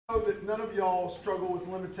That none of y'all struggle with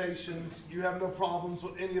limitations. You have no problems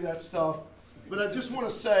with any of that stuff. But I just want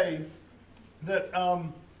to say that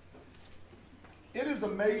it is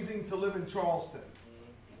amazing to live in Charleston.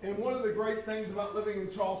 And one of the great things about living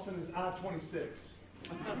in Charleston is I-26.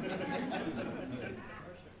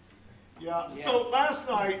 Yeah. So last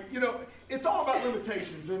night, it's all about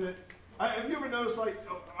limitations, isn't it? Have you ever noticed,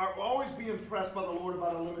 always be impressed by the Lord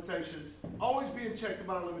about our limitations, always being checked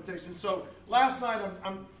about our limitations. So last night,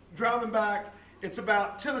 I'm driving back. It's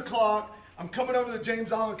about 10 o'clock. I'm coming over the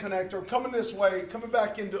James Island Connector. I'm coming this way, coming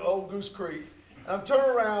back into Old Goose Creek. And I'm turning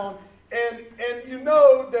around, and you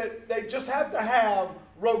know that they just have to have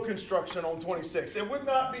road construction on 26. It would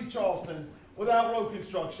not be Charleston without road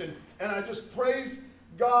construction. And I just praise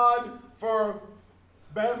God for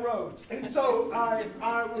bad roads. And so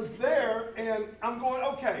I was there, and I'm going,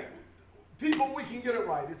 okay, people, we can get it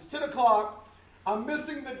right. It's 10 o'clock. I'm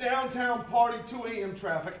missing the downtown party 2 a.m.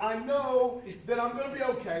 traffic. I know that I'm going to be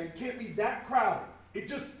okay. It can't be that crowded. It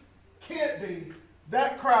just can't be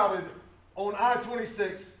that crowded on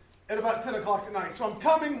I-26 at about 10 o'clock at night. So I'm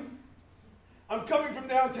coming from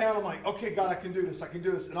downtown. I'm like, okay, God, I can do this. I can do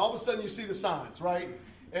this. And all of a sudden you see the signs, right?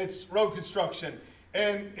 It's road construction.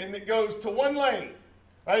 And it goes to one lane,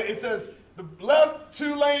 right? It says the left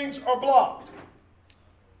 2 lanes are blocked.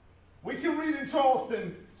 We can read in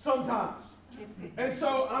Charleston sometimes. And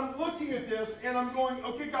so I'm looking at this and I'm going,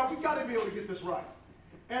 okay, God, we got to be able to get this right.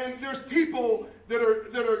 And there's people that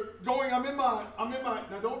are going, I'm in my,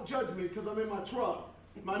 now don't judge me because I'm in my truck.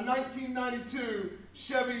 My 1992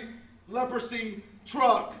 Chevy Leprosy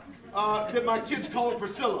truck that my kids call it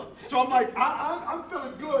Priscilla. So I'm like, I'm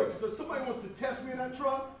feeling good because if somebody wants to test me in that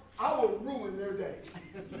truck, I will ruin their day.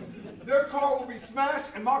 Their car will be smashed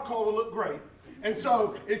and my car will look great. And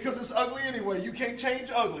so, because it's ugly anyway, you can't change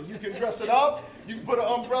ugly. You can dress it up, you can put an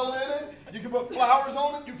umbrella in it, you can put flowers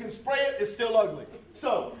on it, you can spray it, it's still ugly.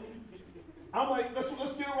 So, I'm like, let's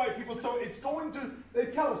get it right, people. So it's going to, they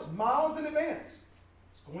tell us miles in advance,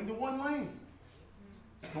 it's going to one lane.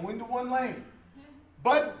 It's going to one lane.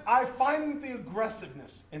 But I find the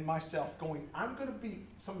aggressiveness in myself going, I'm going to beat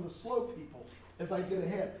some of the slow people as I get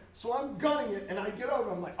ahead. So I'm gunning it, and I get over,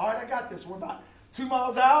 I'm like, all right, I got this. We're about 2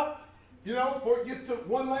 miles out. Before it gets to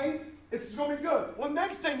one lane, it's going to be good. Well,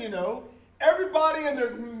 next thing you know, everybody and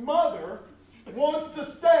their mother wants to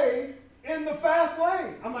stay in the fast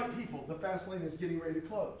lane. I'm like, people, the fast lane is getting ready to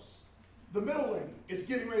close. The middle lane is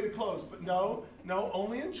getting ready to close. But no,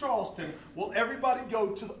 only in Charleston will everybody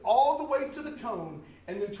go all the way to the cone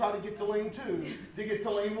and then try to get to lane 2 to get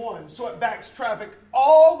to lane 1. So it backs traffic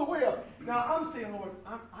all the way up. Now, I'm saying, Lord,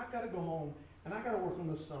 I got to go home and I got to work on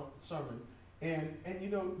this sermon. And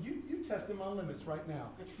you testing my limits right now.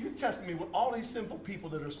 You testing me with all these sinful people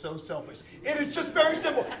that are so selfish. It is just very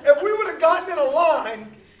simple. If we would have gotten in a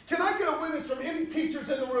line, can I get a witness from any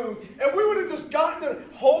teachers in the room? If we would have just gotten in,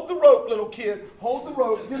 hold the rope, little kid, hold the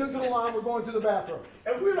rope, get into the line, we're going to the bathroom.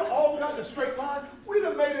 If we'd have all gotten a straight line, we'd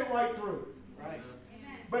have made it right through. Right.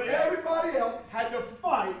 But everybody else had to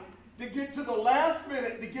fight to get to the last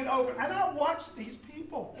minute to get over. And I watched these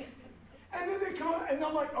people. And then they come, and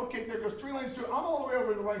I'm like, okay, there goes 3 lanes through. I'm all the way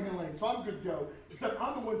over in the right-hand lane, so I'm good to go. Except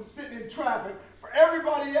I'm the one sitting in traffic for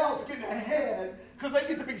everybody else getting ahead because they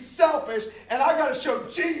get to be selfish, and I got to show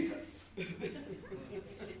Jesus.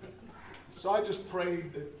 So I just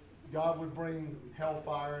prayed that God would bring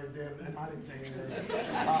hellfire and damn, and I didn't say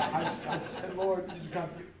anything. I said, Lord,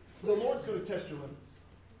 the Lord's going to test your limits,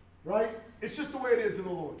 right? It's just the way it is in the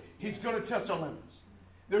Lord. He's going to test our limits.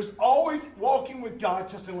 There's always walking with God,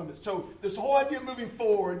 testing limits. So this whole idea of moving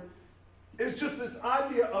forward is just this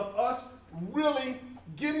idea of us really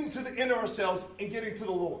getting to the end of ourselves and getting to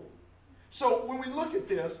the Lord. So when we look at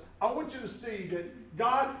this, I want you to see that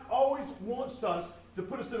God always wants us to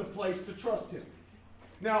put us in a place to trust Him.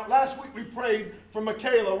 Now, last week we prayed for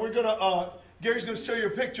Michaela. Gary's going to show you a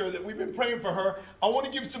picture that we've been praying for her. I want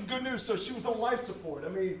to give you some good news. So she was on life support. I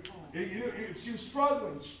mean, she was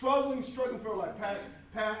struggling for her life.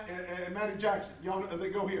 Pat and Maddie Jackson, y'all know, they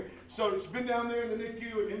go here. So she's been down there in the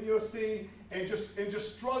NICU and MUSC and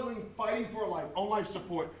just struggling, fighting for her life, on life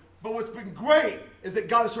support. But what's been great is that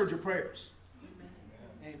God has heard your prayers.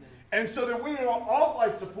 Amen. And so then we are off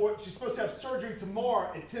life support. She's supposed to have surgery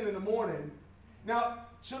tomorrow at 10 in the morning. Now,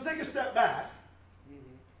 she'll take a step back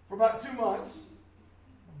for about 2 months,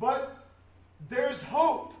 but there's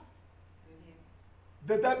hope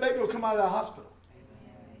that baby will come out of that hospital.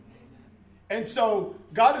 And so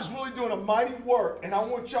God is really doing a mighty work, and I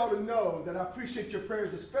want y'all to know that I appreciate your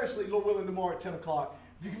prayers, especially, Lord willing, tomorrow at 10 o'clock.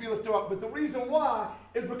 You can be lifted up. But the reason why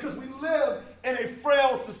is because we live in a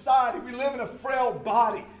frail society. We live in a frail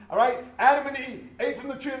body. All right? Adam and Eve ate from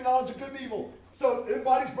the tree of the knowledge of good and evil. So their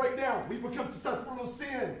bodies break down. We become susceptible to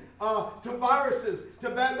sin, to viruses, to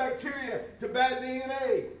bad bacteria, to bad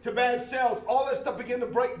DNA, to bad cells. All that stuff began to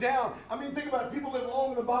break down. I mean, think about it. People lived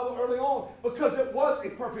long in the Bible early on because it was a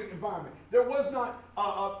perfect environment. There was not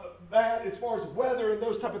bad as far as weather and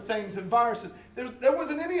those type of things and viruses. There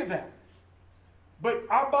wasn't any of that. But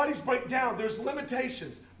our bodies break down. There's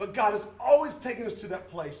limitations. But God has always taken us to that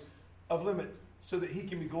place of limit so that he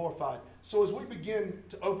can be glorified. So as we begin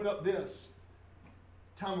to open up this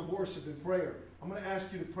time of worship and prayer, I'm going to ask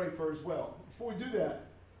you to pray for as well. Before we do that,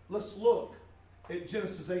 let's look at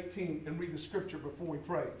Genesis 18 and read the scripture before we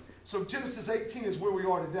pray. So Genesis 18 is where we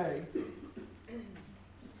are today.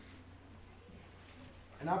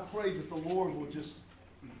 And I pray that the Lord will just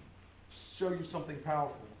show you something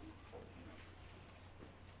powerful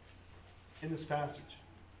in this passage.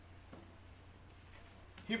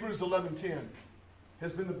 Hebrews 11:10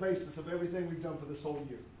 has been the basis of everything we've done for this whole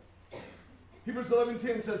year. Hebrews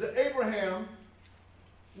 11:10 says that Abraham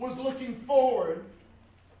was looking forward,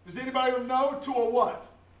 does anybody know, to a what?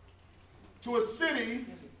 To a city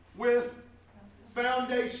with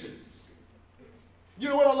foundations. You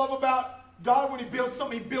know what I love about God? When he builds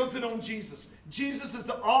something, he builds it on Jesus. Jesus is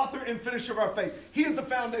the author and finisher of our faith. He is the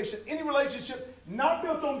foundation. Any relationship not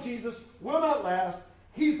built on Jesus will not last.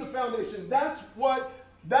 He's the foundation. That's what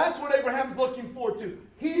Abraham's looking forward to.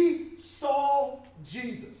 He saw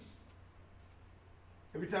Jesus.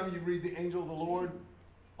 Every time you read the angel of the Lord,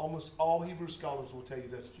 almost all Hebrew scholars will tell you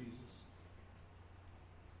that's Jesus.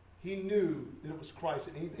 He knew that it was Christ,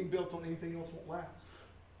 and anything built on anything else won't last.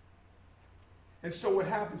 And so what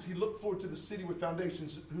happens, he looked forward to the city with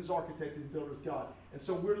foundations, whose architect and builder is God. And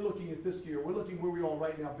so we're looking at this year, we're looking where we are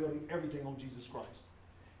right now, building everything on Jesus Christ.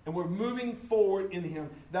 And we're moving forward in him.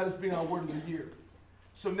 That has been our word of the year.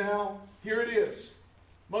 So now, here it is.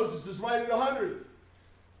 Moses is right at 100.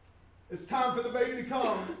 It's time for the baby to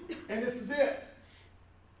come, and this is it.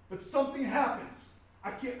 But something happens.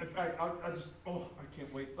 I can't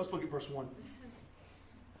wait. Let's look at verse 1.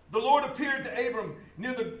 The Lord appeared to Abram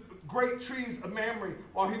near the great trees of Mamre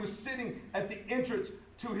while he was sitting at the entrance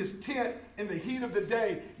to his tent in the heat of the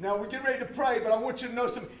day. Now we're getting ready to pray, but I want you to know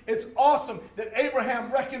something. It's awesome that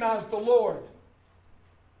Abraham recognized the Lord.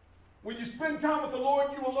 When you spend time with the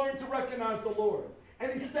Lord, you will learn to recognize the Lord.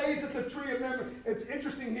 And he stays at the tree of Mamre. It's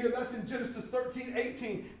interesting here. That's in Genesis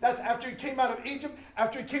 13:18. That's after he came out of Egypt.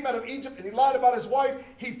 After he came out of Egypt and he lied about his wife,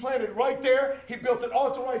 he planted right there. He built an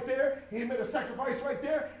altar right there. He made a sacrifice right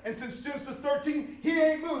there. And since Genesis 13, he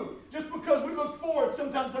ain't moved. Just because we look forward,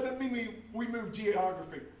 sometimes that doesn't mean we move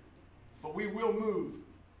geography. But we will move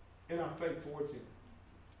in our faith towards him.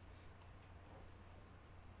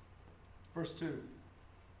 Verse 2.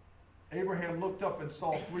 Abraham looked up and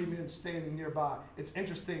saw 3 men standing nearby. It's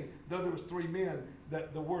interesting, though there was 3 men,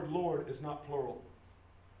 that the word Lord is not plural.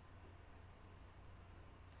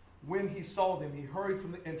 When he saw them, he hurried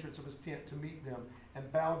from the entrance of his tent to meet them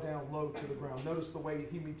and bowed down low to the ground. Notice the way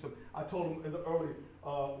he meets them. I told him in the early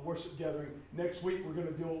worship gathering, next week we're going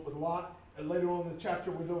to deal with Lot. And later on in the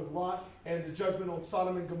chapter we're dealing with Lot and the judgment on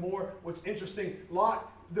Sodom and Gomorrah. What's interesting,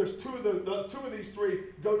 Lot, there's two of these 3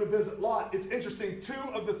 go to visit Lot. It's interesting, 2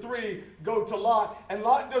 of the 3 go to Lot, and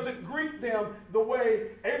Lot doesn't greet them the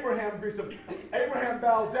way Abraham greets them. Abraham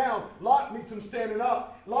bows down. Lot meets them standing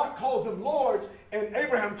up. Lot calls them lords, and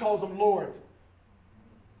Abraham calls them Lord.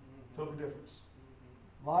 Total difference.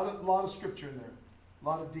 A lot of scripture in there. A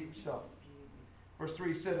lot of deep stuff. Verse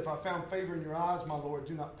 3 said, if I found favor in your eyes, my Lord,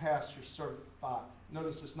 do not pass your servant by.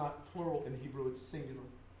 Notice it's not plural in Hebrew, it's singular.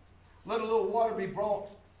 Let a little water be brought,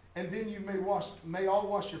 and then you may all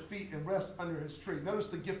wash your feet and rest under his tree. Notice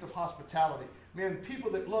the gift of hospitality. Man,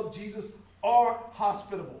 people that love Jesus are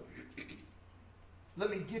hospitable.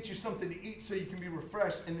 Let me get you something to eat so you can be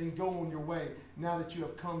refreshed and then go on your way. Now that you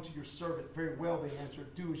have come to your servant, very well, they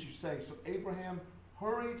answered, do as you say. So Abraham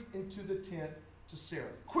hurried into the tent to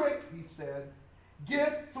Sarah. Quick, he said,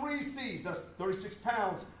 get 3 seahs, that's 36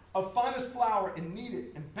 pounds, of finest flour and knead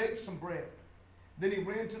it and bake some bread. Then he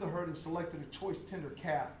ran to the herd and selected a choice tender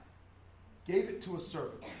calf, gave it to a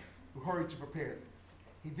servant who hurried to prepare it.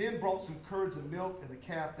 He then brought some curds and milk and the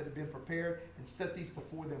calf that had been prepared and set these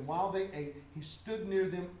before them. While they ate, he stood near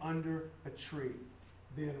them under a tree.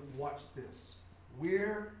 Then watch this.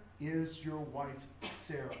 Where is your wife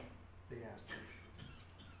Sarah? They asked him.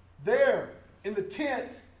 There, in the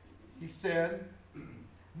tent, he said.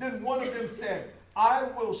 Then one of them said, I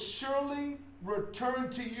will surely return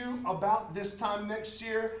to you about this time next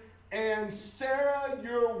year, and Sarah,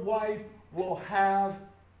 your wife, will have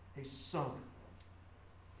a son.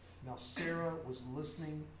 Now Sarah was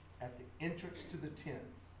listening at the entrance to the tent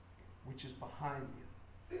which is behind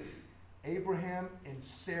you. Abraham and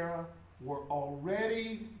Sarah were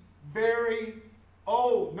already very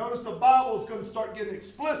old. Notice the Bible is going to start getting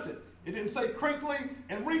explicit. It didn't say crinkly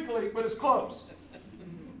and wrinkly, but it's close.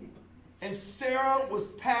 And Sarah was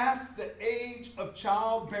past the age of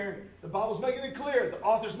childbearing. The Bible's making it clear. The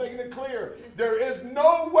author's making it clear. There is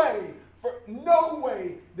no way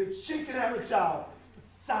that she can have a child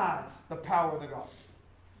besides the power of the gospel.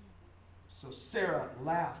 So Sarah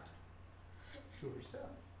laughed to herself.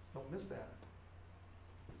 Don't miss that.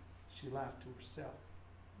 She laughed to herself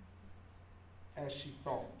as she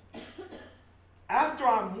thought, after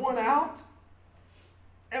I'm worn out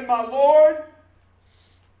and my Lord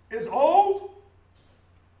is old.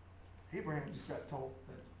 Abraham just got told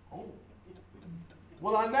that, old.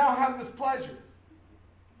 Will I now have this pleasure?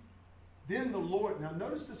 Then the Lord, now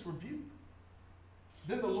notice this rebuke.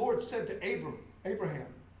 Then the Lord said to Abraham,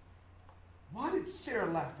 why did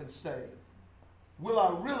Sarah laugh and say, will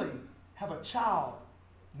I really have a child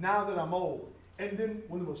now that I'm old? And then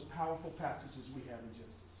one of the most powerful passages we have in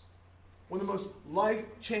Genesis. One of the most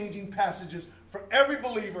life-changing passages for every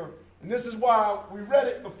believer. And this is why we read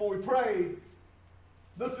it before we prayed.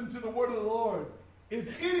 Listen to the word of the Lord. Is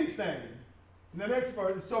anything, and the next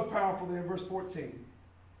part is so powerful there in verse 14.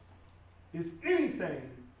 Is anything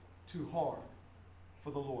too hard for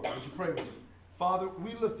the Lord? Would you pray with me? Father,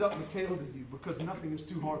 we lift up Michaela to you because nothing is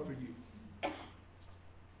too hard for you.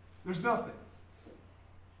 There's nothing.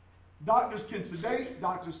 Doctors can sedate,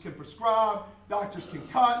 doctors can prescribe, doctors can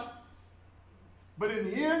cut. But in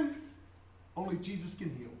the end, only Jesus can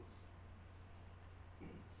heal.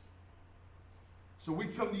 So we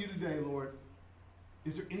come to you today, Lord.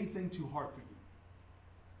 Is there anything too hard for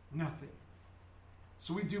you? Nothing.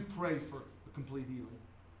 So we do pray for a complete healing.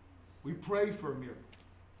 We pray for a miracle.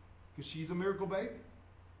 Because she's a miracle baby.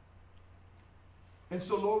 And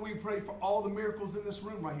so, Lord, we pray for all the miracles in this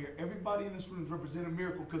room right here. Everybody in this room represents a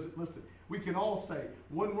miracle because, listen, we can all say,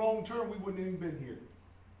 one wrong turn, we wouldn't have even been here.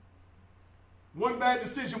 One bad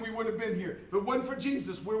decision, we wouldn't have been here. If it wasn't for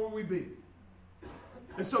Jesus, where would we be?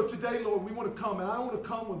 And so today, Lord, we want to come. And I don't want to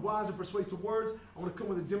come with wise and persuasive words. I want to come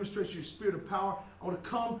with a demonstration of your spirit of power. I want to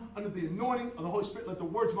come under the anointing of the Holy Spirit. Let the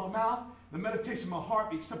words of my mouth, the meditation of my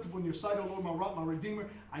heart be acceptable in your sight, O Lord, my rock, my redeemer.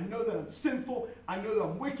 I know that I'm sinful. I know that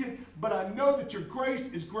I'm wicked. But I know that your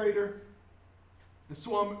grace is greater. And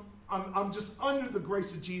so I'm just under the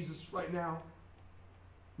grace of Jesus right now.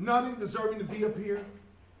 Not even deserving to be up here.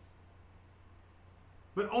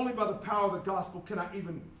 But only by the power of the gospel can I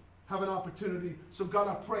even have an opportunity. So God,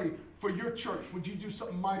 I pray for your church. Would you do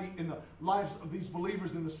something mighty in the lives of these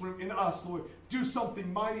believers in this room, in us, Lord? Do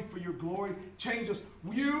something mighty for your glory. Change us.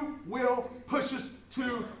 You will push us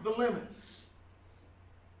to the limits.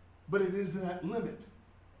 But it is in that limit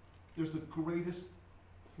there's the greatest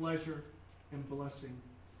pleasure and blessing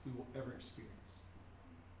we will ever experience.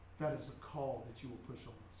 That is a call that you will push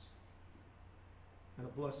on us. And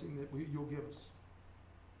a blessing that you'll give us.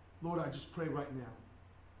 Lord, I just pray right now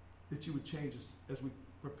that you would change us as we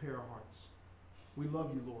prepare our hearts. We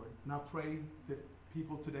love you, Lord. And I pray that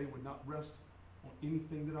people today would not rest on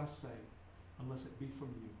anything that I say unless it be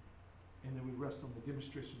from you. And then we rest on the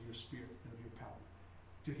demonstration of your spirit and of your power.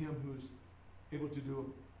 To him who is able to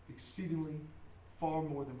do exceedingly far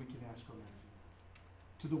more than we can ask or imagine.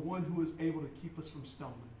 To the one who is able to keep us from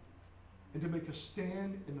stumbling and to make us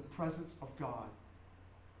stand in the presence of God,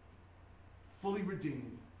 fully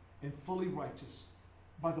redeemed and fully righteous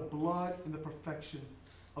by the blood and the perfection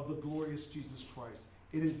of the glorious Jesus Christ.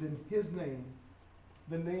 It is in his name,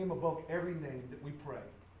 the name above every name, that we pray.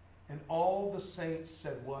 And all the saints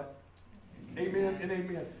said what? Amen and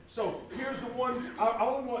amen. So here's the one, I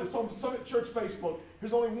only want, it's on Summit Church Facebook.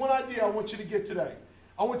 Here's only one idea I want you to get today.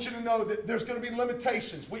 I want you to know that there's going to be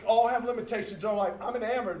limitations. We all have limitations in our life. I'm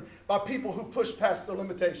enamored by people who push past their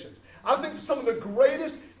limitations. I think some of the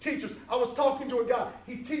greatest teachers, I was talking to a guy,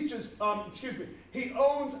 he teaches, he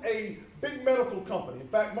owns a big medical company. In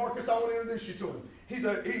fact, Marcus, I want to introduce you to him.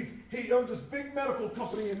 He owns this big medical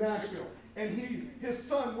company in Nashville. And his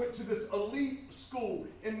son went to this elite school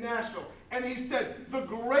in Nashville. And he said, the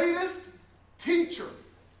greatest teacher,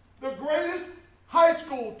 the greatest high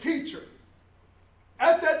school teacher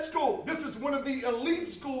at that school, this is one of the elite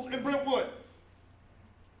schools in Brentwood,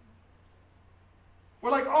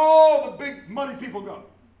 where like all the big money people go.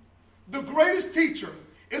 The greatest teacher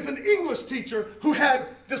is an English teacher who had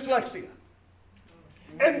dyslexia.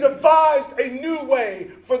 and devised a new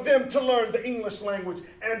way for them to learn the English language.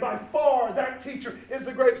 And by far, that teacher is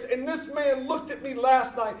the greatest. And this man looked at me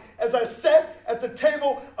last night as I sat at the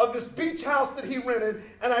table of this beach house that he rented.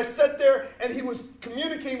 And I sat there and he was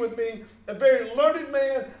communicating with me, a very learned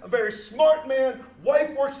man, a very smart man.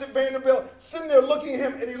 Wife works at Vanderbilt, sitting there looking at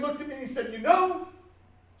him. And he looked at me and he said, you know,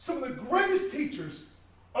 some of the greatest teachers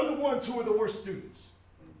are the ones who are the worst students.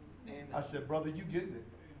 Amen. I said, brother, you getting it.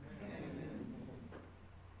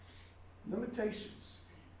 Limitations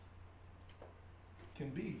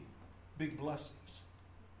can be big blessings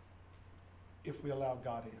if we allow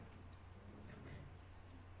God in.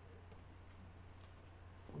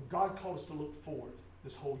 When God called us to look forward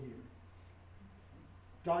this whole year,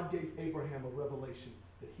 God gave Abraham a revelation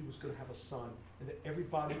that he was going to have a son and that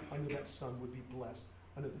everybody under that son would be blessed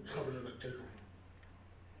under the covenant of Abraham.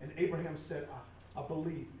 And Abraham said, I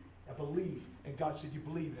believe. And God said, you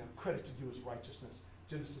believe, and I'm credited you as righteousness.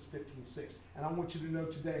 Genesis 15:6. And I want you to know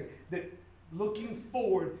today that looking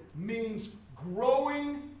forward means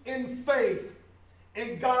growing in faith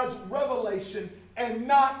in God's revelation and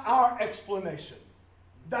not our explanation.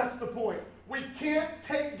 That's the point. We can't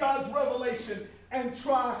take God's revelation and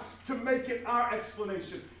try to make it our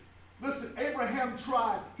explanation. Listen, Abraham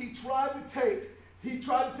tried. He tried to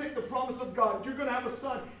take the promise of God. You're going to have a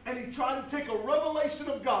son. And he tried to take a revelation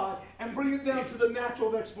of God and bring it down to the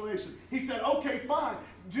natural explanation. He said, okay, fine.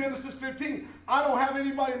 Genesis 15. I don't have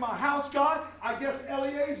anybody in my house, God. I guess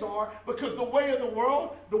Eleazar, because the way of the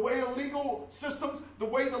world, the way of legal systems, the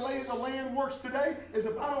way the lay of the land works today is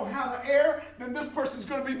if I don't have an heir, then this person's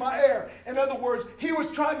going to be my heir. In other words, he was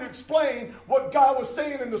trying to explain what God was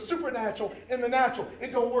saying in the supernatural, in the natural.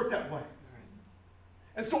 It don't work that way.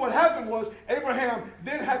 And so what happened was Abraham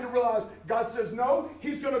then had to realize God says, no,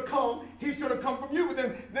 he's going to come. He's going to come from you. But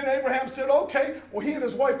then Abraham said, okay. Well, he and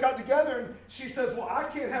his wife got together and she says, well, I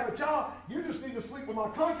can't have a job. You just need to sleep with my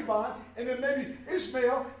concubine. And then maybe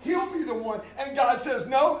Ishmael, he'll be the one. And God says,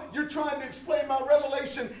 no, you're trying to explain my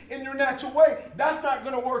revelation in your natural way. That's not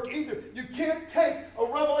going to work either. You can't take a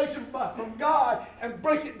revelation from God and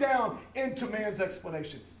break it down into man's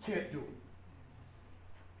explanation. Can't do it.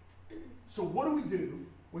 So what do we do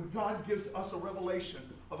when God gives us a revelation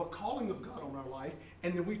of a calling of God on our life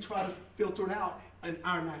and then we try to filter it out in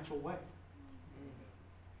our natural way?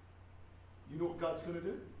 You know what God's going to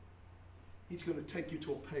do? He's going to take you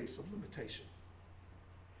to a place of limitation.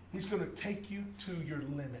 He's going to take you to your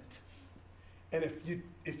limit. And if you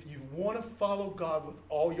want to follow God with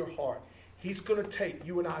all your heart, he's going to take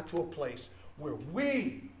you and I to a place where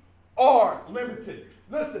we are limited.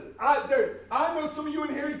 Listen, I know some of you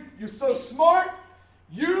in here, you're so smart,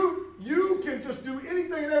 you can just do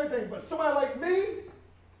anything and everything. But somebody like me,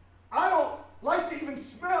 I don't like to even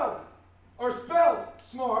smell or spell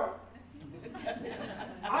smart.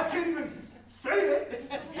 I can't even say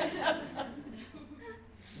it.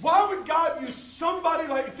 Why would God use somebody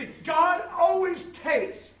like me? See, God always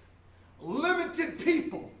takes limited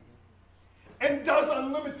people and does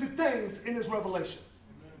unlimited things in his revelation.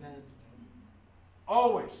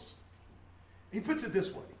 Always. He puts it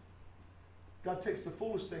this way. God takes the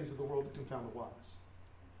foolish things of the world to confound the wise.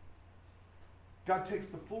 God takes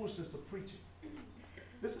the foolishness of preaching.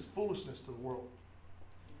 This is foolishness to the world.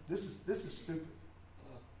 This is stupid.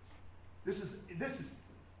 This is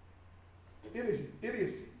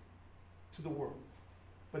idiocy to the world.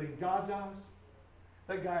 But in God's eyes,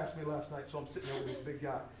 that guy asked me last night, so I'm sitting there with this big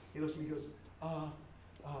guy. He looks at me and goes,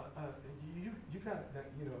 you got to,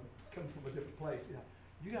 coming from a different place. Yeah,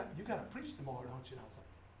 you got to preach tomorrow, don't you? And I was like,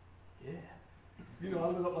 yeah. I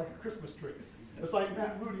lit up like a Christmas tree. It's like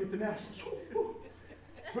Matt Moody at the Nationals.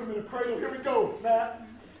 Put him in a cradle. Here we go, Matt.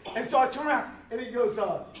 And so I turn around and he goes,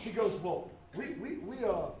 well, when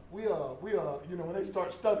they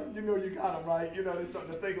start stuttering, you got them, right? They're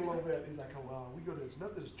starting to think a little bit. He's like, oh, well, we go to this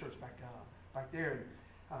Methodist church back there.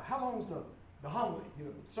 And how long was the homily,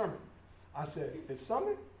 sermon? I said, it's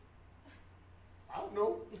something? I don't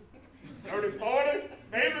know. 30, 40,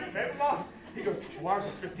 maybe not. He goes, well, ours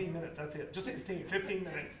is 15 minutes. That's it. Just 15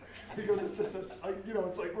 minutes. He goes, it's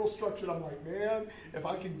like real structured. I'm like, man, if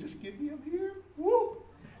I can just get him here, woo.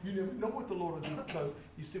 You never know what the Lord will do, because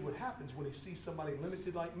you see what happens when you see somebody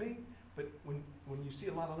limited like me. But when you see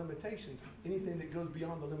a lot of limitations, anything that goes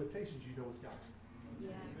beyond the limitations, you know is God. Yeah.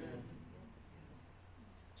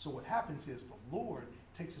 So what happens is the Lord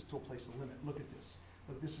takes us to a place of limit. Look at this.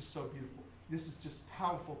 Look, this is so beautiful. This is just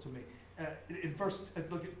powerful to me.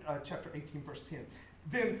 Look at chapter 18, verse 10.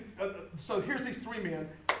 Then, so here's these three men.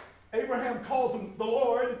 Abraham calls them the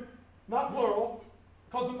Lord, not plural,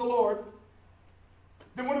 calls them the Lord.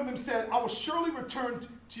 Then one of them said, I will surely return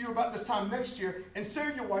to you about this time next year, and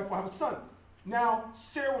Sarah, your wife, will have a son. Now,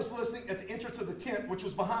 Sarah was listening at the entrance of the tent, which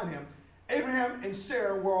was behind him. Abraham and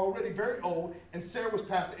Sarah were already very old, and Sarah was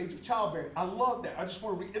past the age of childbearing. I love that. I just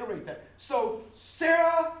want to reiterate that. So,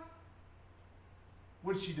 Sarah,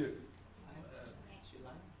 what did she do?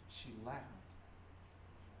 She laughed.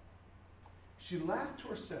 She laughed to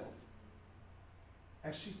herself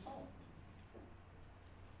as she thought.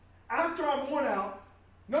 After I'm worn out,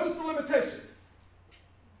 notice the limitation.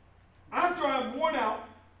 After I'm worn out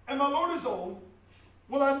and my Lord is old,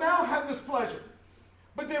 will I now have this pleasure?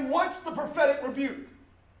 But then watch the prophetic rebuke.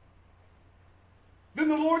 Then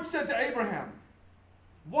the Lord said to Abraham,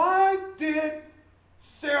 why did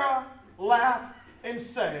Sarah laugh and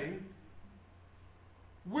say,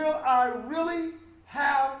 will I really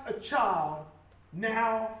have a child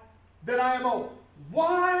now that I am old?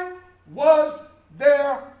 Why was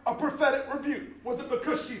there a prophetic rebuke? Was it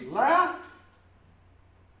because she laughed?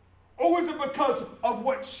 Or was it because of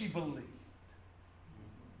what she believed?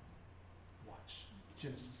 Watch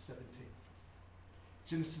Genesis 17.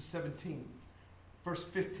 Genesis 17, verse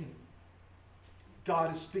 15.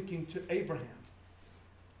 God is speaking to Abraham,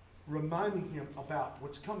 reminding him about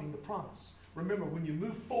what's coming, the promise. Remember, when you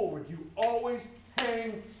move forward, you always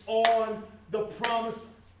hang on the promise,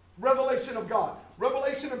 revelation of God.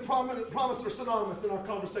 Revelation and promise are synonymous in our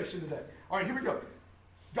conversation today. All right, here we go.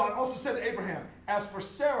 God also said to Abraham, as for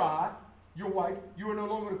Sarai, your wife, you are no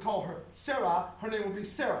longer to call her Sarai. Her name will be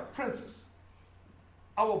Sarah, princess.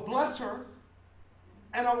 I will bless her,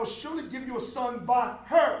 and I will surely give you a son by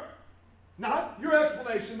her. Not your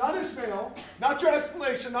explanation, not Ishmael, not your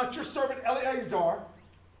explanation, not your servant Eleazar.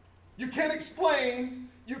 You can't explain.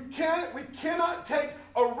 We cannot take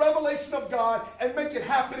a revelation of God and make it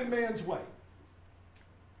happen in man's way.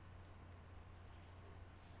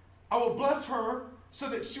 I will bless her so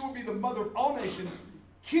that she will be the mother of all nations.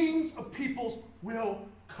 Kings of peoples will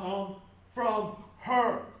come from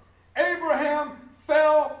her. Abraham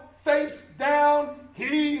fell face down.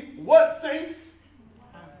 He, what, saints?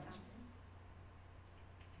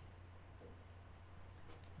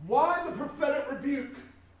 Why the prophetic rebuke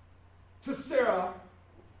to Sarah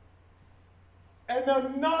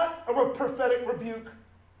and not a prophetic rebuke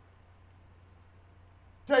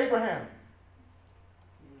to Abraham?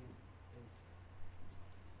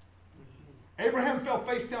 Abraham fell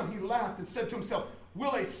face down. He laughed and said to himself,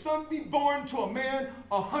 will a son be born to a man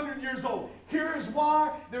 100 years old? Here is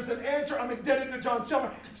why. There's an answer. I'm indebted to John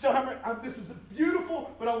Selhammer. This is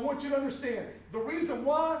beautiful, but I want you to understand. The reason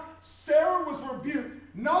why Sarah was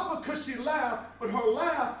rebuked, not because she laughed, but her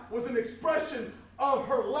laugh was an expression of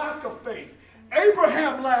her lack of faith.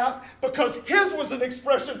 Abraham laughed because his was an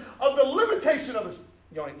expression of the limitation of his.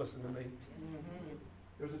 Y'all ain't listening to me.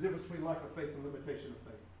 There's a difference between lack of faith and limitation of faith.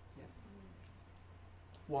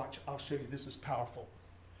 Watch, I'll show you. This is powerful.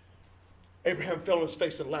 Abraham fell on his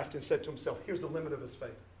face and laughed and said to himself, here's the limit of his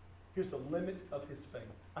faith. Here's the limit of his faith.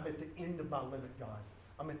 I'm at the end of my limit, God.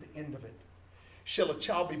 I'm at the end of it. Shall a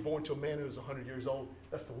child be born to a man who is 100 years old?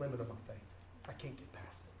 That's the limit of my faith. I can't get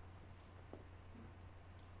past it.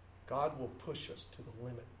 God will push us to the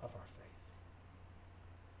limit of our faith.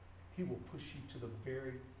 He will push you to the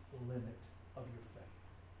very limit of your faith.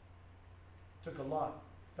 Took a lot,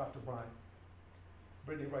 Dr. Bryant.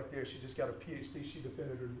 Brittany right there, she just got a PhD. She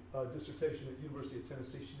defended her dissertation at University of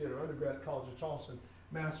Tennessee. She did her undergrad at College of Charleston,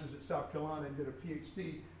 master's at South Carolina, and did her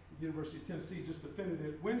PhD at University of Tennessee. Just defended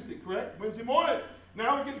it Wednesday, correct? Wednesday morning.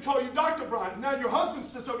 Now we get to call you Dr. Bryant. Now your husband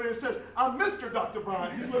sits over there and says, I'm Mr. Dr.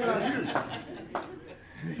 Bryant. He's looking at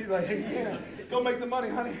you. He's like, hey, yeah, go make the money,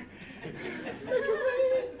 honey.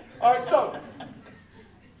 All right, so,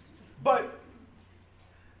 but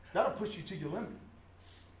that'll push you to your limit.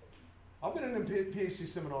 I've been in them PhD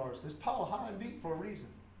seminars. This pile high and deep for a reason.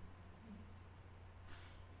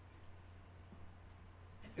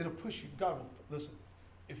 It'll push you. God will, listen,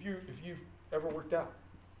 if you've ever worked out,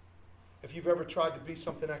 if you've ever tried to be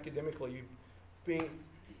something academically, you being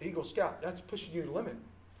Eagle Scout, that's pushing you to the limit.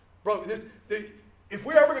 Bro, if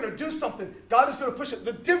we're ever going to do something, God is going to push it.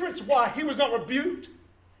 The difference why he was not rebuked.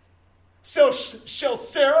 So shall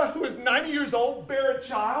Sarah, who is 90 years old, bear a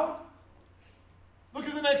child? Look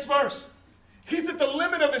at the next verse. He's at the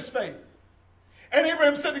limit of his faith. And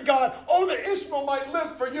Abraham said to God, oh, that Ishmael might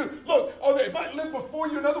live for you. Look, oh, that it might live before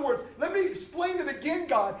you. In other words, let me explain it again,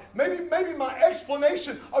 God. Maybe my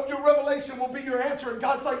explanation of your revelation will be your answer. And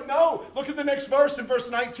God's like, no. Look at the next verse in verse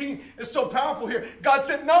 19. It's so powerful here. God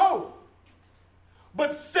said, no.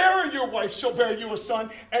 But Sarah, your wife, shall bear you a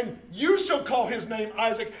son, and you shall call his name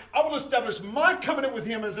Isaac. I will establish my covenant with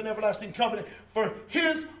him as an everlasting covenant for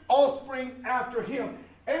his offspring after him.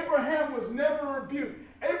 Abraham was never rebuked.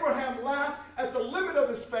 Abraham laughed at the limit of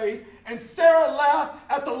his faith, and Sarah laughed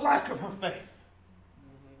at the lack of her faith.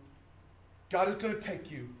 God is going to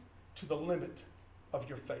take you to the limit of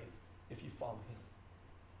your faith if you follow him.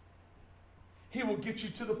 He will get you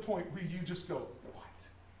to the point where you just go, what?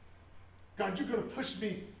 God, you're going to push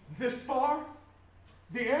me this far?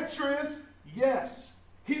 The answer is yes.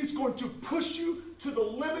 He's going to push you to the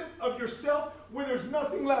limit of yourself where there's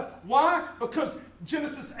nothing left. Why? Because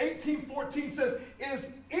Genesis 18:14 says,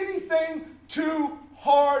 is anything too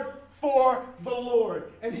hard for the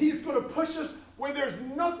Lord? And he's going to push us where there's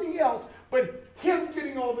nothing else but him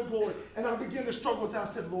getting all the glory. And I began to struggle with that.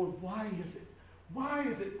 I said, Lord, why is it? Why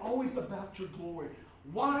is it always about your glory?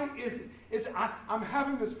 Why is it? I'm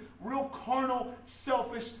having this real carnal,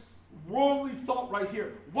 selfish, worldly thought right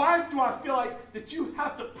here. Why do I feel like that you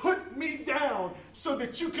have to put me down so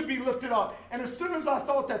that you can be lifted up? And as soon as I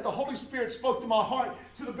thought that, the Holy Spirit spoke to my heart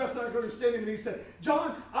to the best that I could understand him, and he said,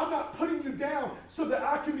 John, I'm not putting you down so that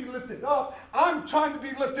I can be lifted up. I'm trying to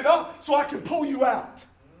be lifted up so I can pull you out.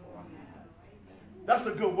 That's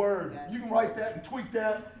a good word. You can write that and tweak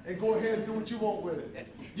that and go ahead and do what you want with it.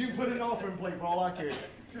 You can put it in an offering plate for all I care.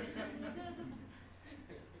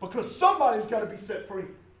 Because somebody's got to be set free.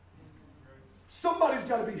 Somebody's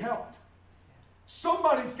got to be helped.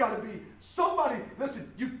 Somebody's got to be,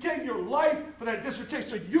 listen, you gave your life for that dissertation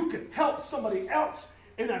so you can help somebody else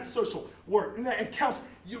in that social work, in that counsel.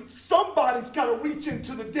 Somebody's got to reach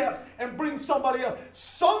into the depths and bring somebody up.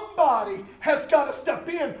 Somebody has got to step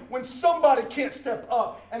in when somebody can't step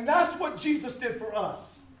up. And that's what Jesus did for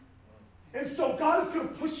us. And so God is going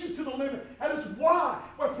to push you to the limit. That is why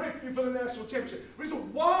I pray for you for the national championship. The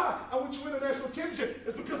reason why I want you to win the national championship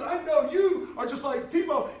is because I know you are just like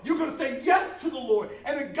Tebow. You're going to say yes to the Lord.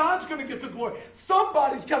 And then God's going to get the glory.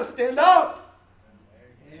 Somebody's got to stand up.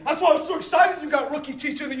 That's why I was so excited you got Rookie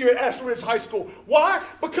Teacher of the Year at Ashland Ridge High School. Why?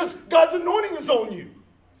 Because God's anointing is on you.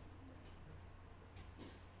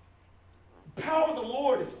 The power of the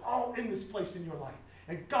Lord is all in this place in your life.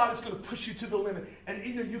 And God is going to push you to the limit. And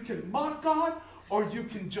either you can mock God or you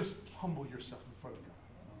can just humble yourself in front of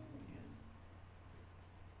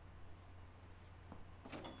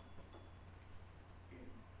God.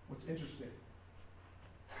 What's interesting,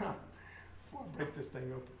 before I break this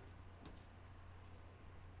thing open,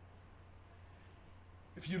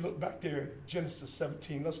 if you look back there, Genesis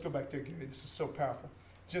 17, let's go back there, Gary. This is so powerful.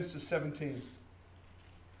 Genesis 17.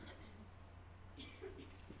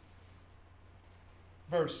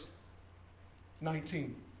 Verse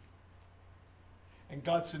 19. And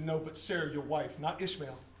God said, no, but Sarah, your wife, not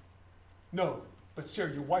Ishmael. No, but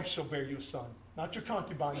Sarah, your wife shall bear you a son. Not your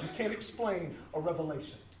concubine. You can't explain a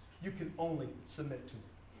revelation. You can only submit to it.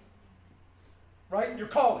 Right? Your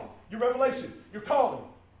calling, your revelation, your calling.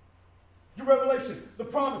 Your revelation, the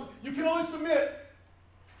promise. You can only submit.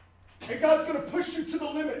 And God's going to push you to the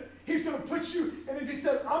limit. He's going to push you. And if he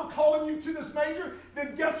says, I'm calling you to this major,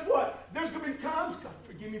 then guess what? There's going to be times, God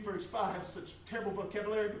forgive me for I have such terrible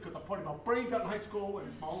vocabulary because I partied my brains out in high school and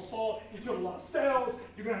it's my own fault. You killed a lot of cells.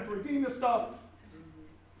 You're going to have to redeem this stuff.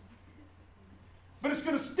 But it's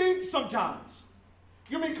going to stink sometimes.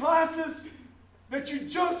 You're going to be classes that you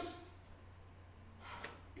just,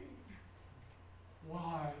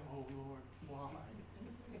 why, oh Lord, why?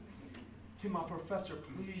 Can my professor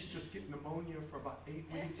please just get pneumonia for about 8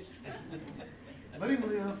 weeks? Let him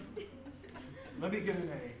live. Let me get an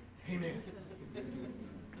A. Amen.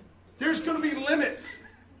 There's going to be limits.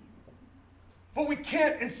 But we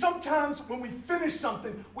can't, and sometimes when we finish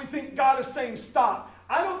something, we think God is saying stop.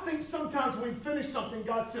 I don't think sometimes when we finish something,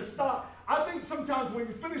 God says stop. I think sometimes when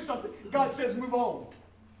we finish something, God says move on.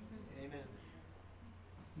 Amen.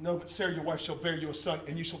 No, but Sarah, your wife, shall bear you a son,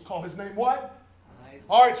 and you shall call his name what? Isaac.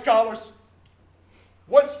 All right, scholars.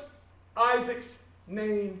 What's Isaac's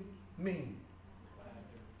name mean?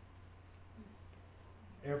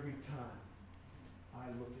 Every time I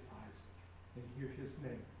look at Isaac and hear his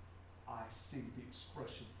name, I see the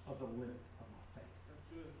expression of the limit of my faith. That's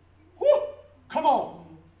good. Woo! Come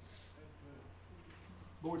on. That's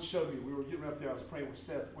good. Lord showed me. We were getting up there. I was praying with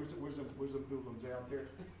Seth. Where's the Hoodlums? They out there?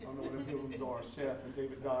 I don't know where the Hoodlums are. Seth and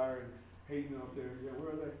David Dyer and Hayden up there. Yeah,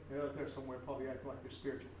 where are they? They're out there somewhere, probably acting like they're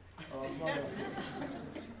spiritual.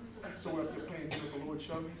 So we're up there praying. What the Lord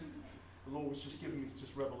showed me? The Lord was just giving me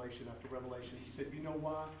just revelation after revelation. He said, you know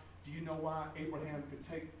why? Do you know why Abraham could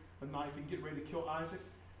take a knife and get ready to kill Isaac?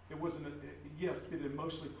 It wasn't, yes, did it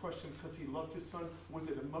emotionally crush him because he loved his son? Was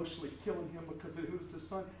it emotionally killing him because it was his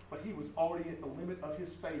son? But he was already at the limit of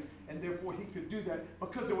his faith, and therefore he could do that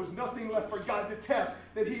because there was nothing left for God to test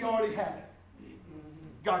that he already had.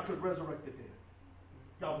 God could resurrect the dead.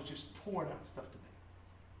 God was just pouring out stuff to me.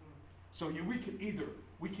 So we can either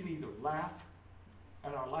we can either laugh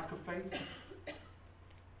at our lack of faith,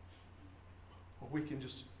 or we can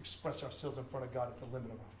just express ourselves in front of God at the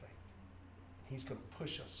limit of our faith. He's going to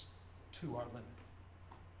push us to our limit.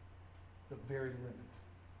 The very limit.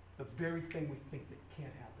 The very thing we think that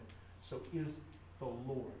can't happen. So is the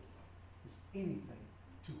Lord. Is anything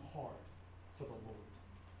too hard for the Lord?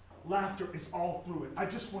 Laughter is all through it. I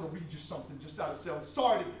just want to read you something just out of sales.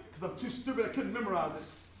 Sorry, because I'm too stupid, I couldn't memorize it.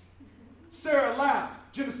 Sarah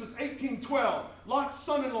laughed, Genesis 18:12. Lot's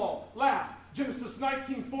son-in-law laughed, Genesis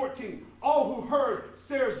 19:14. All who heard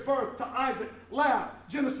Sarah's birth to Isaac laughed,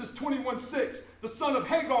 Genesis 21:6. The son of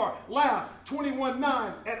Hagar laughed,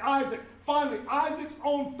 21:9. At Isaac. Finally, Isaac's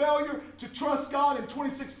own failure to trust God in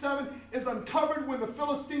 26:7 is uncovered when the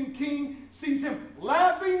Philistine king sees him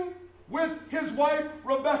laughing with his wife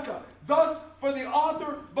Rebekah. Thus, for the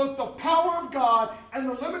author, both the power of God and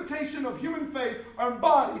the limitation of human faith are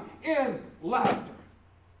embodied in laughter.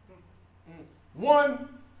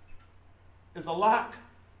 One is a lack,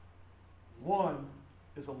 one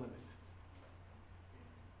is a limit.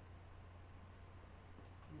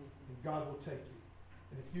 And God will take you.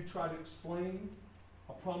 And if you try to explain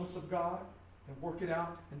a promise of God and work it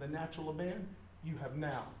out in the natural of man, you have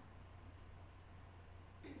now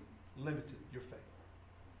limited your faith.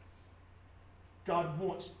 God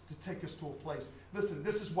wants to take us to a place. Listen,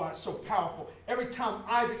 this is why it's so powerful. Every time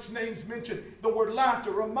Isaac's name's mentioned, the word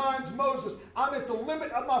laughter reminds Moses, I'm at the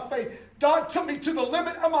limit of my faith. God took me to the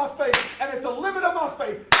limit of my faith, and at the limit of my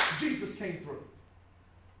faith, Jesus came through.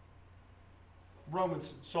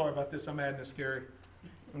 Romans, sorry about this, I'm adding this, Gary,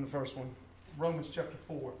 in the first one. Romans chapter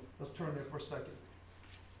 4. Let's turn there for a second.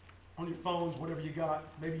 On your phones, whatever you got,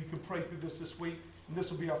 maybe you can pray through this week, and this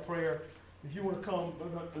will be our prayer. If you want to come,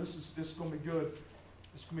 this is going to be good.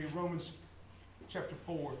 This is going to be Romans chapter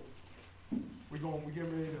 4. We're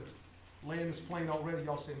getting ready to land this plane already.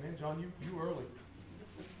 Y'all say, man, John, you early.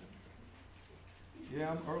 Yeah,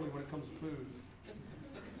 I'm early when it comes to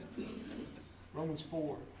food. Romans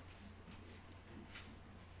 4.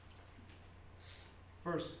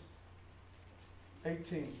 Verse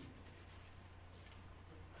 18.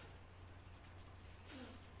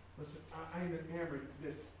 Listen, I am enamored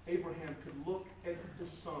that Abraham could look at his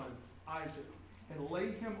son, Isaac, and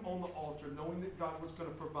lay him on the altar, knowing that God was going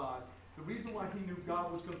to provide. The reason why he knew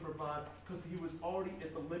God was going to provide, because he was already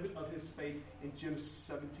at the limit of his faith in Genesis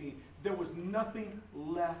 17. There was nothing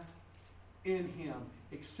left in him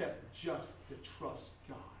except just to trust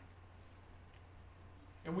God.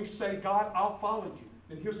 And we say, God, I'll follow you.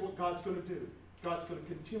 And here's what God's going to do. God's going to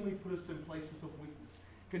continually put us in places of weakness.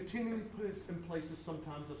 Continually put us in places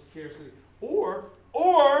sometimes of scarcity. Or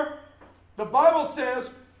the Bible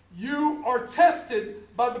says you are tested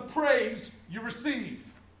by the praise you receive.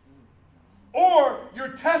 Or you're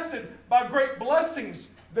tested by great blessings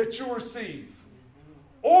that you receive.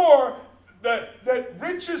 Or that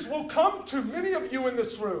riches will come to many of you in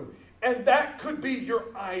this room. And that could be your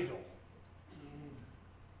idol.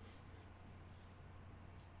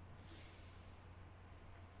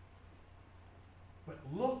 But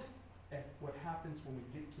look at what happens when we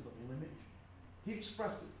get to the limit. He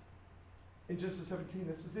expressed it in Genesis 17.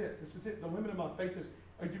 This is it. This is it. The limit of my faith is,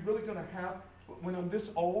 are you really going to have, when I'm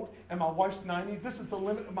this old and my wife's 90, this is the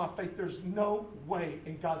limit of my faith. There's no way.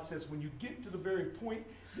 And God says, when you get to the very point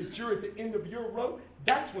that you're at the end of your rope,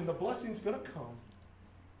 that's when the blessing's going to come.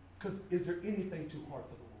 Because is there anything too hard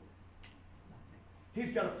for the Lord?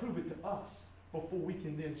 He's got to prove it to us before we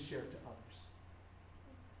can then share it to others.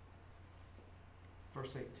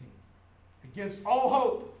 Verse 18. Against all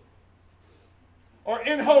hope, or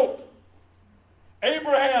in hope,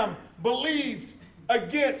 Abraham believed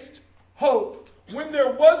against hope. When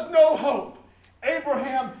there was no hope,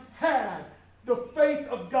 Abraham had the faith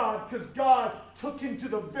of God because God took him to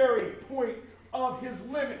the very point of his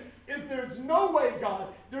limit. There's no way, God,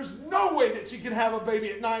 there's no way that you can have a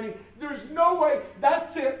baby at 90. There's no way.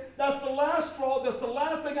 That's it. That's the last straw. That's the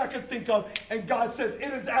last thing I could think of. And God says,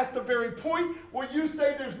 it is at the very point where you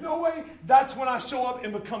say there's no way. That's when I show up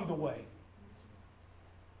and become the way.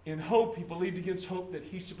 In hope, he believed against hope that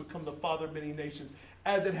he should become the father of many nations.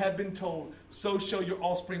 As it had been told, so shall your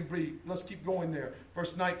offspring be. Let's keep going there.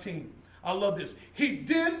 Verse 19. I love this. He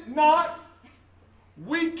did not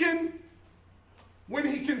weaken when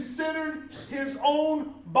he considered his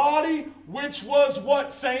own body, which was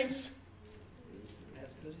what, saints?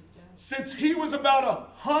 As good as dead. since he was about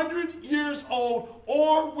 100 years old,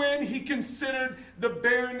 or when he considered the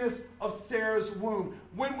barrenness of Sarah's womb.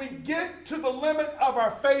 When we get to the limit of our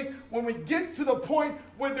faith, when we get to the point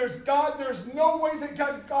where there's God, there's no way that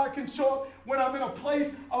God can show up. When I'm in a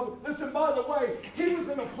place of, listen, by the way, he was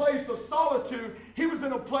in a place of solitude. He was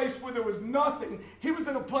in a place where there was nothing. He was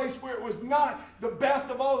in a place where it was not the best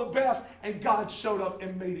of all the best, and God showed up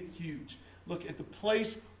and made it huge. Look at the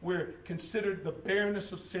place where considered the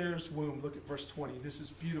barrenness of Sarah's womb. Look at verse 20. This is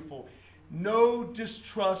beautiful. No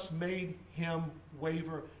distrust made him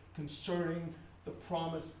waver concerning the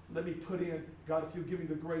promise. Let me put in, God, if you'll give me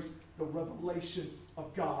the grace, the revelation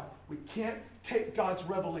of God. We can't take God's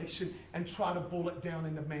revelation and try to boil it down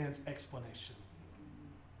into man's explanation.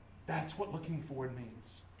 That's what looking forward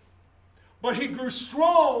means. But he grew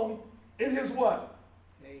strong in his what?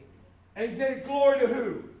 Faith. And gave glory to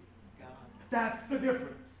who? God. That's the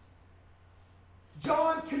difference.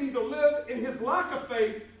 John can either live in his lack of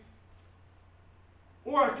faith,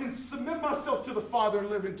 or I can submit myself to the Father and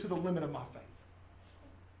live into the limit of my faith.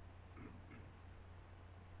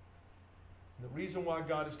 And the reason why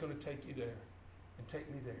God is going to take you there and take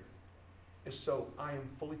me there is so I am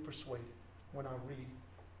fully persuaded when I read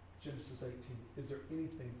Genesis 18. Is there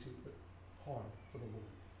anything too hard for the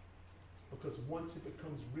Lord? Because once it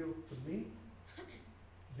becomes real to me,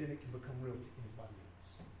 then it can become real to anybody else.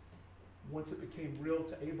 Once it became real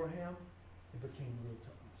to Abraham, it became real to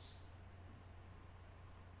us.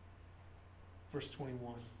 Verse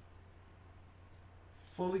 21.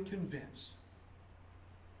 Fully convinced.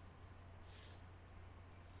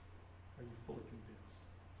 Are you fully convinced?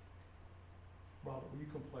 Robert, will you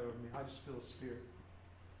come play with me? I just feel a spirit.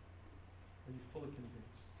 Are you fully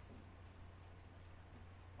convinced?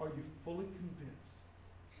 Are you fully convinced?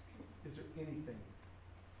 Is there anything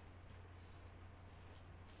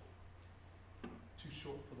too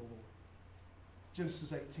short for the Lord?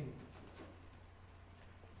 Genesis 18.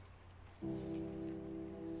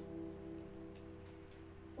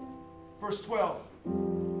 Verse 12.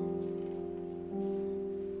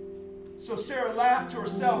 So Sarah laughed to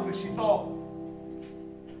herself as she thought,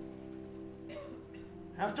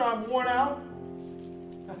 after I'm worn out.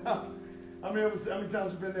 How many times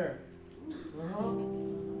have been there?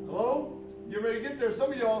 Hello? You ready to get there?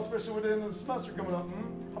 Some of y'all, especially with the end of the semester coming up.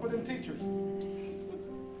 How about them teachers?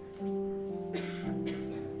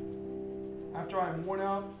 After I am worn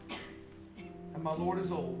out and my Lord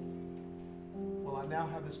is old, will I now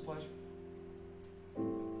have this pleasure?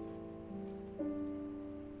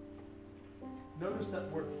 Notice that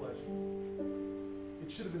word pleasure.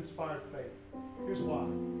 It should have inspired faith. Here's why.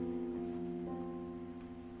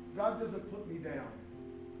 God doesn't put me down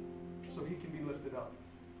so he can be lifted up.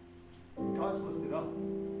 God's lifted up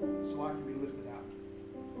so I can be lifted out.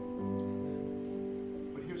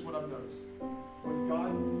 But here's what I've noticed. When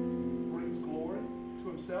God brings glory to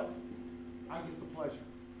himself, I get the pleasure.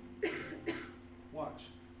 Watch.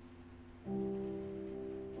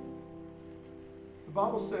 The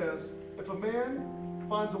Bible says, if a man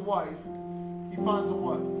finds a wife, he finds a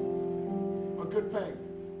what? A good thing.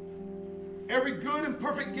 Every good and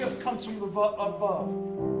perfect gift comes from above,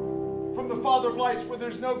 from the Father of lights, where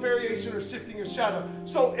there's no variation or shifting of shadow.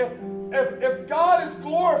 So if God is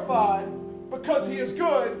glorified because he is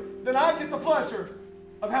good, then I get the pleasure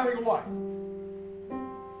of having a wife.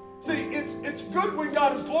 See, it's good when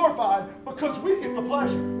God is glorified because we get the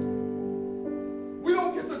pleasure. We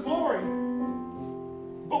don't get the glory,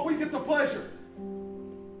 but we get the pleasure.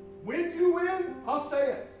 When you win, I'll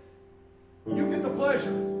say it. You get the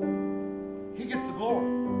pleasure. He gets the glory.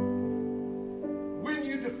 When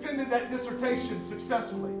you defended that dissertation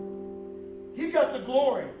successfully, he got the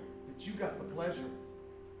glory, but you got the pleasure.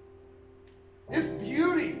 It's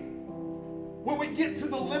beauty when we get to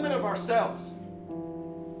the limit of ourselves.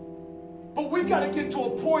 But we got to get to a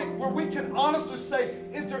point where we can honestly say,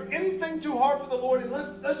 is there anything too hard for the Lord? And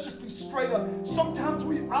let's just be straight up. Sometimes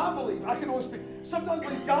I believe, I can always speak. Sometimes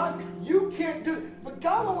when God, you can't do it. But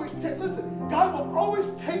God always God will always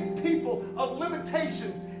take people of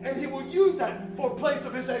limitation and he will use that for a place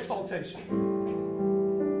of his exaltation.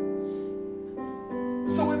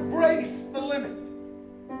 So embrace the limit.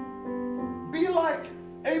 Be like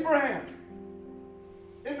Abraham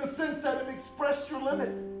in the sense that it expressed your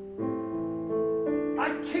limit. I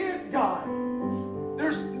can't, God.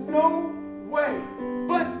 There's no way.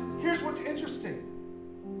 But here's what's interesting.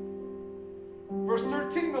 Verse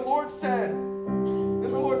 13, then the Lord said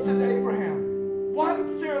to Abraham, why did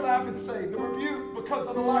Sarah laugh and say, the rebuke because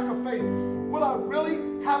of the lack of faith? Will I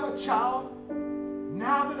really have a child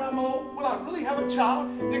now that I'm old? Will I really have a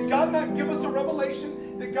child? Did God not give us a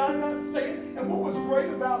revelation Did God not say it? And what was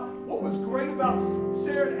great about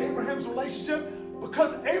Sarah and Abraham's relationship?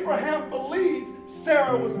 Because Abraham believed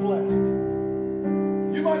Sarah was blessed.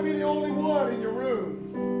 You might be the only one in your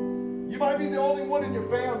room. You might be the only one in your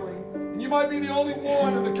family. You might be the only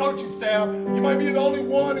one in the coaching staff. You might be the only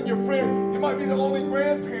one in your friend. You might be the only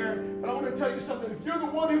grandparent. But I want to tell you something. If you're the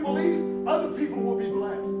one who believes, other people will be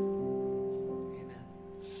blessed. Amen.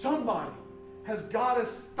 Somebody has got to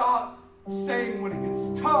stop saying when it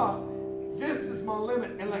gets tough, this is my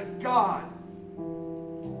limit, and let God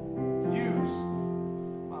use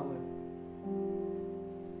my limit.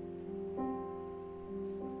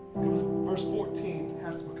 Verse 14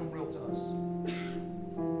 has to become real to us.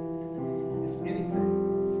 Is anything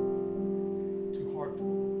too hard for the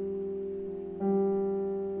Lord?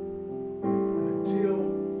 And until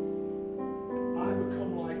I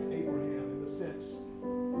become like Abraham in the sense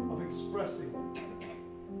of expressing,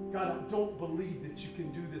 God, I don't believe that you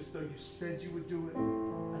can do this, though you said you would do it.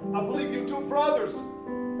 I believe you'll do it for others.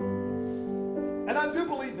 And I do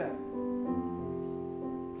believe that.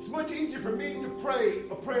 It's much easier for me to pray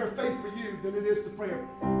a prayer of faith for you than it is to pray a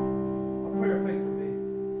prayer of faith for me.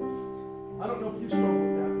 I don't know if you struggle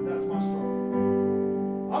with that, but that's my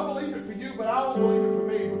struggle. I believe it for you, but I don't believe it for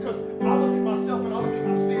me because I look at myself and I look at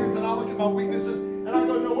my sins and I look at my weaknesses and I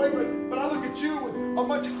go, no way, but I look at you with a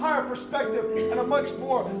much higher perspective and a much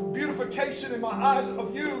more beautification in my eyes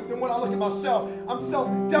of you than when I look at myself. I'm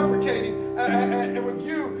self-deprecating, and with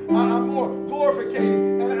you, I'm more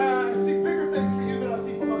glorificating, and I see bigger things for you than I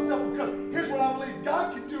see for myself, because here's what I believe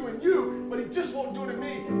God can do in you, but he just won't do it in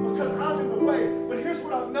me because I'm in the way. But here's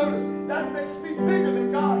what I've noticed, that makes me bigger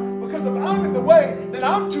than God, because if I'm in the way, then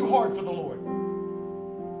I'm too hard for the Lord.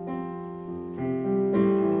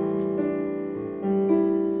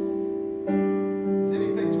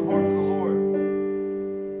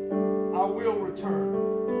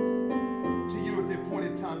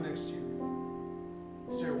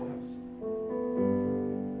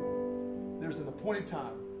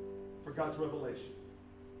 Time for God's revelation,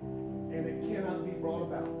 and it cannot be brought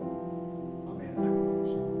about a man's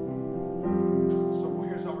explanation. So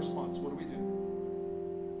here's our response. What do we do?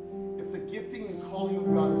 If the gifting and calling of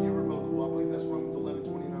God is irrevocable, I believe that's Romans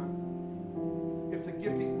 11:29. If the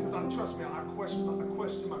gifting, because trust me, I question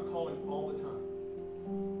my calling all the time.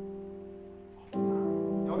 All the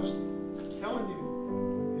time. Y'all just telling you,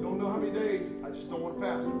 you don't know how many days I just don't want to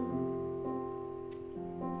pastor.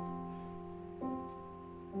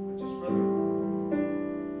 Just rather,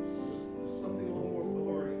 there's something a little more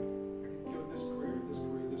alluring. I can go this career, this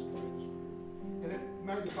career, this career, this career. And it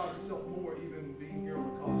magnifies itself more even being here on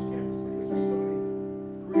the college campus, because there's so many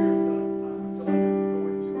careers that I feel like I can go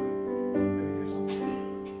into and maybe do something.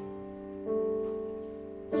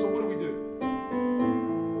 So what do we do?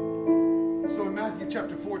 So in Matthew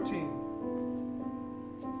chapter 14,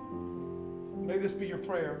 may this be your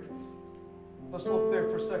prayer. Let's look there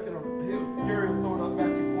for a second. Gary will throw it up,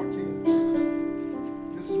 Matthew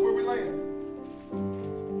 14. This is where we land.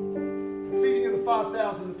 The feeding of the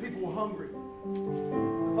 5,000, the people were hungry.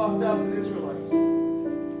 The 5,000 Israelites.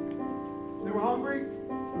 They were hungry.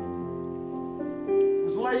 It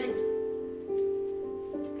was late.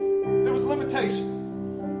 There was limitation.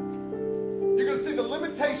 You're going to see the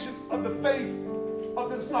limitation of the faith of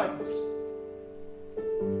the disciples.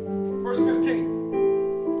 Verse 15.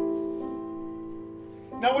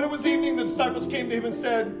 Now when it was evening, the disciples came to him and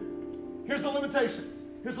said, here's the limitation.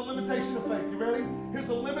 Here's the limitation of faith. You ready? Here's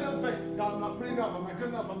the limit of faith. God, I'm not pretty enough. I'm not good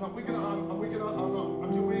enough. I'm not weak enough. I'm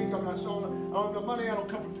too weak. I'm not strong enough. I don't have enough money. I don't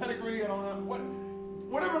come from pedigree. I don't have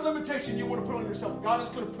whatever limitation you want to put on yourself, God is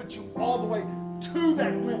going to put you all the way to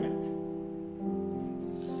that limit.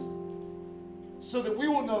 So that we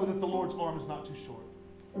will know that the Lord's arm is not too short.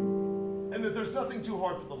 And that there's nothing too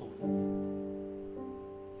hard for the Lord.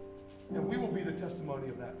 And we will be the testimony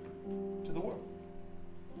of that to the world.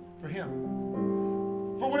 For him.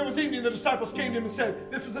 For when it was evening, the disciples came to him and said,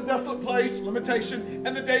 this is a desolate place, limitation,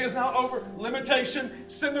 and the day is now over, limitation.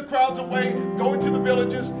 Send the crowds away, go into the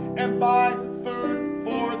villages, and buy food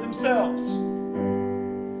for themselves.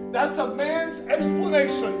 That's a man's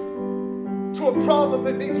explanation to a problem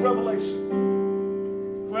that needs revelation.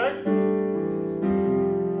 Correct?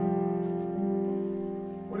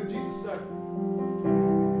 What did Jesus say?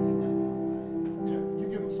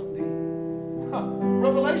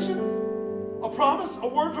 Revelation, a promise, a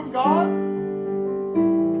word from God.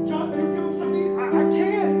 John, you give him something. I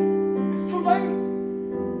can't. It's too late.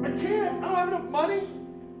 I can't. I don't have enough money.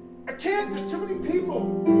 I can't. There's too many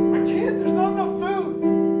people. I can't. There's not enough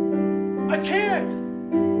food. I can't.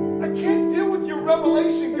 I can't deal with your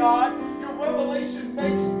revelation, God. Your revelation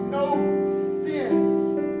makes no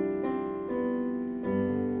sense.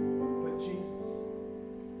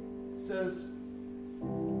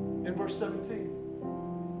 17.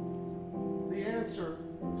 The answer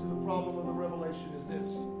to the problem of the revelation is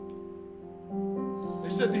this. They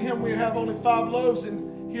said to him, we have only 5 loaves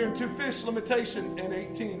and here and 2 fish, limitation, and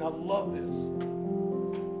 18. I love this.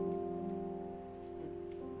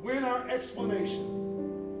 When our explanation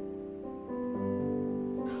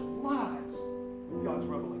collides with God's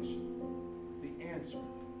revelation, the answer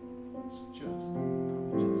is just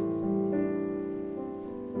Jesus.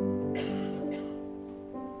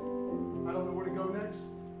 I don't know where to go next.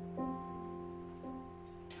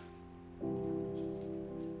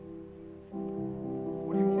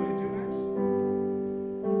 What do you want me to do next?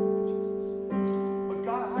 But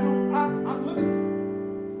God, I'm living.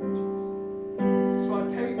 So I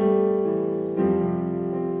take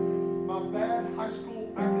my bad high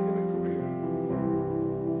school academic career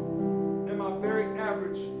and my very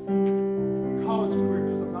average college career,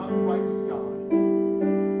 because I'm not right with God.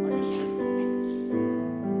 I just should be.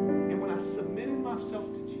 And when I submitted myself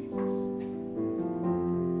to Jesus,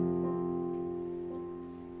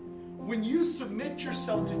 when you submit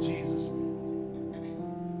yourself to Jesus,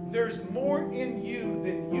 there's more in you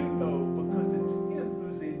than you know, because it's Him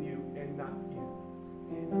who's in you and not you.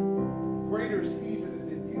 Amen. Greater is He that is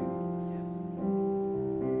in you. Yes.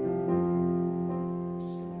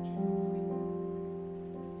 Just come on, Jesus.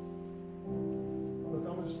 Look,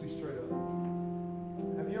 I'm going to just be straight up.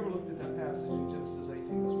 Have you ever looked at that passage in Genesis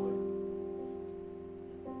 18 this way?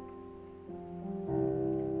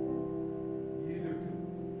 You either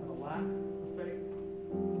have a lack of faith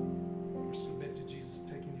or submit to Jesus,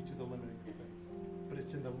 taking you to the limit of your faith. But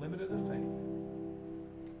it's in the limit of the faith.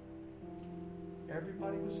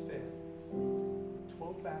 Everybody was fed.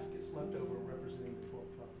 12 baskets left over representing the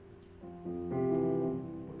 12 tribes of Israel.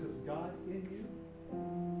 Because God in you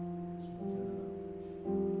is more than enough.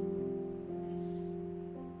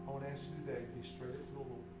 I want to ask you today to be straight up to the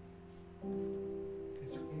Lord.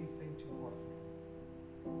 Is there anything too hard for you?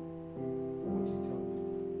 What's He telling you?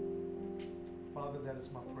 Father, that is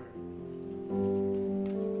my prayer.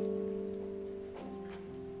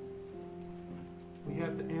 We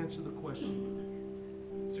have to answer the question.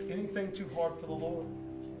 Is there anything too hard for the Lord?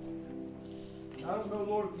 I don't know,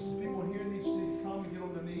 Lord, if there's people here who need to come and get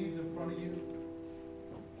on their knees in front of you.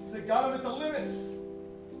 Say, God, I'm at the limit.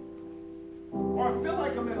 Or I feel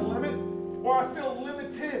like I'm at a limit. Or I feel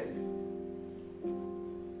limited.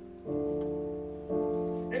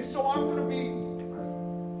 And so I'm going to be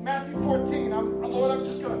Matthew 14. Lord, I'm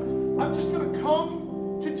just going to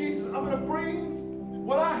come to Jesus. I'm going to bring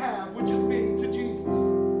what I have, which is me, to Jesus.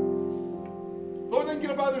 Lord, they can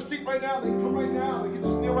get up out of their seat right now. They can come right now. They can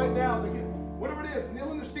just kneel right now. They can, whatever it is,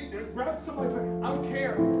 kneel in their seat. Grab somebody. I don't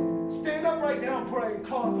care. Stand up right now and pray and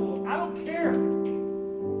call to the Lord. I don't care.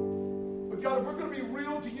 But God, if we're going to be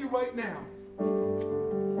real to you right now, I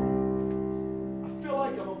feel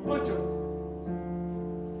like I'm a bunch of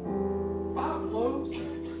 5 loaves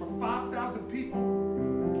for 5,000 people.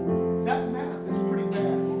 That math is pretty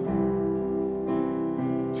bad.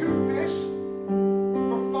 2 fish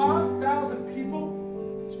for 5,000 people,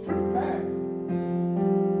 it's pretty bad.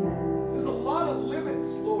 There's a lot of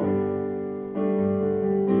limits, Lord.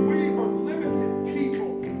 We are limited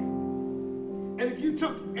people. And if you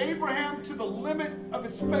took Abraham to the limit of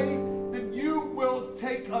his faith, then you will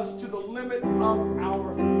take us to the limit of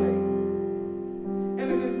our faith. And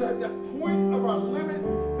it is at that point of our limit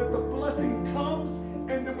that the blessing comes.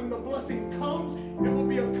 And then when the blessing comes, it will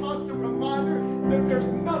be a constant reminder that there's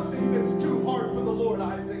nothing that's too hard for the Lord,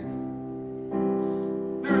 Isaac.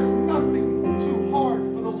 There is nothing too hard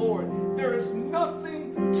for the Lord. There is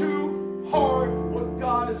nothing too hard what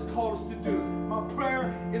God has called us to do. My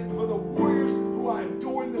prayer is for the warriors who I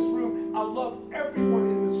adore in this room. I love everyone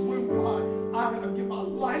in this room, God. I give my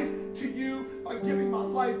life to you by giving my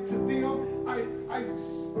life to them. I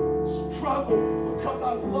struggle because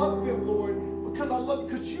I love them, Lord. Because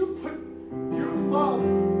you put your love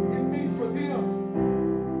in me for them.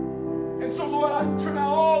 And so, Lord, I turn out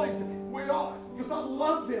all these things. Because I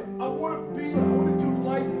love them. I want to do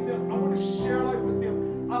life with them. I want to share life with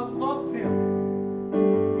them. I love them.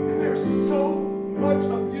 And there's so much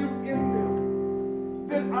of you in them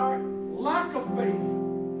that our lack of faith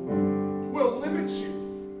will limit you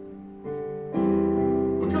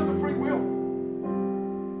because of free will.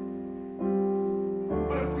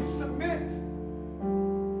 But if we submit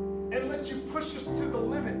and let you push us to the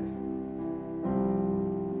limit,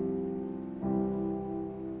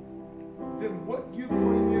 then what you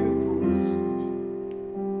bring in and through us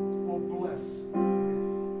will bless.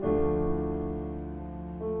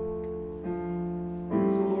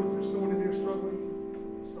 So Lord, if there's someone in here struggling,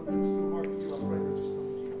 something's too hard for you, I pray they just come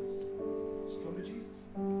to Jesus. Just come to Jesus.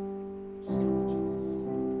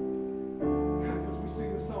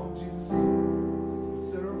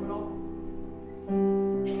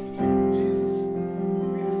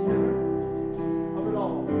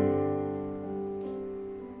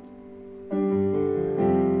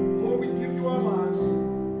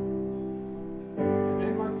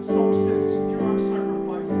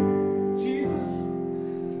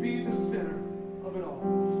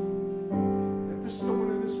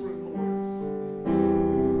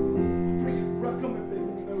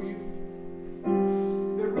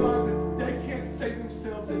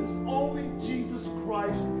 is only Jesus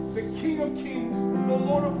Christ, the King of Kings, the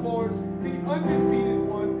Lord of Lords, the undefeated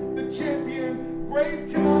one, the champion. Grave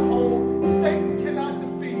cannot hold, Satan cannot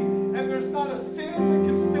defeat, and there's not a sin that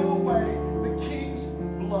can steal away the King's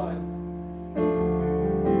blood.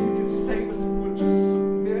 You can save us if we'll just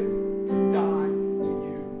submit to die to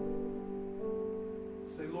you.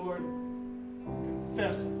 Say, Lord,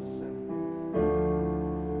 confess I'm a sinner.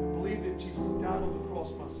 Believe that Jesus died on the cross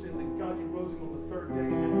for my sins, and God, you rose him on the third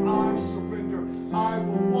day, and I surrender. I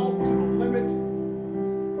will walk to the limit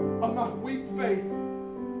of my weak faith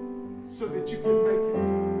so that you can make it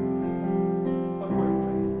a great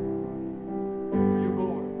faith for your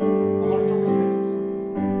glory, a life of repentance.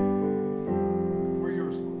 We're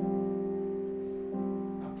yours, Lord.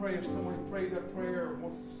 I pray if someone prayed that prayer or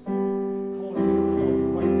wants to call you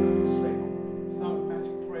right now, you say it. It's not a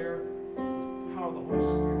magic prayer. It's the power of the Holy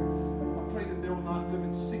Spirit. I pray that they will not live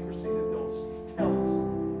in secrecy, that they'll tell us,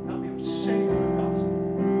 not be ashamed of the gospel.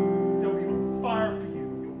 They'll be on fire for you.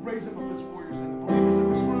 You'll raise them up as warriors, and the believers in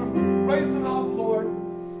this room, raise them up, Lord.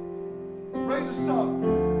 Raise us up.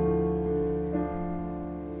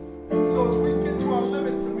 So as we get to our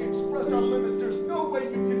limits and we express our limits, there's no way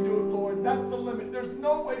you can do it, Lord. That's the limit. There's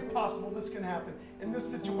no way possible this can happen. In this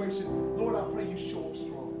situation, Lord, I pray you show up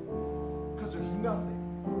strong. Because there's nothing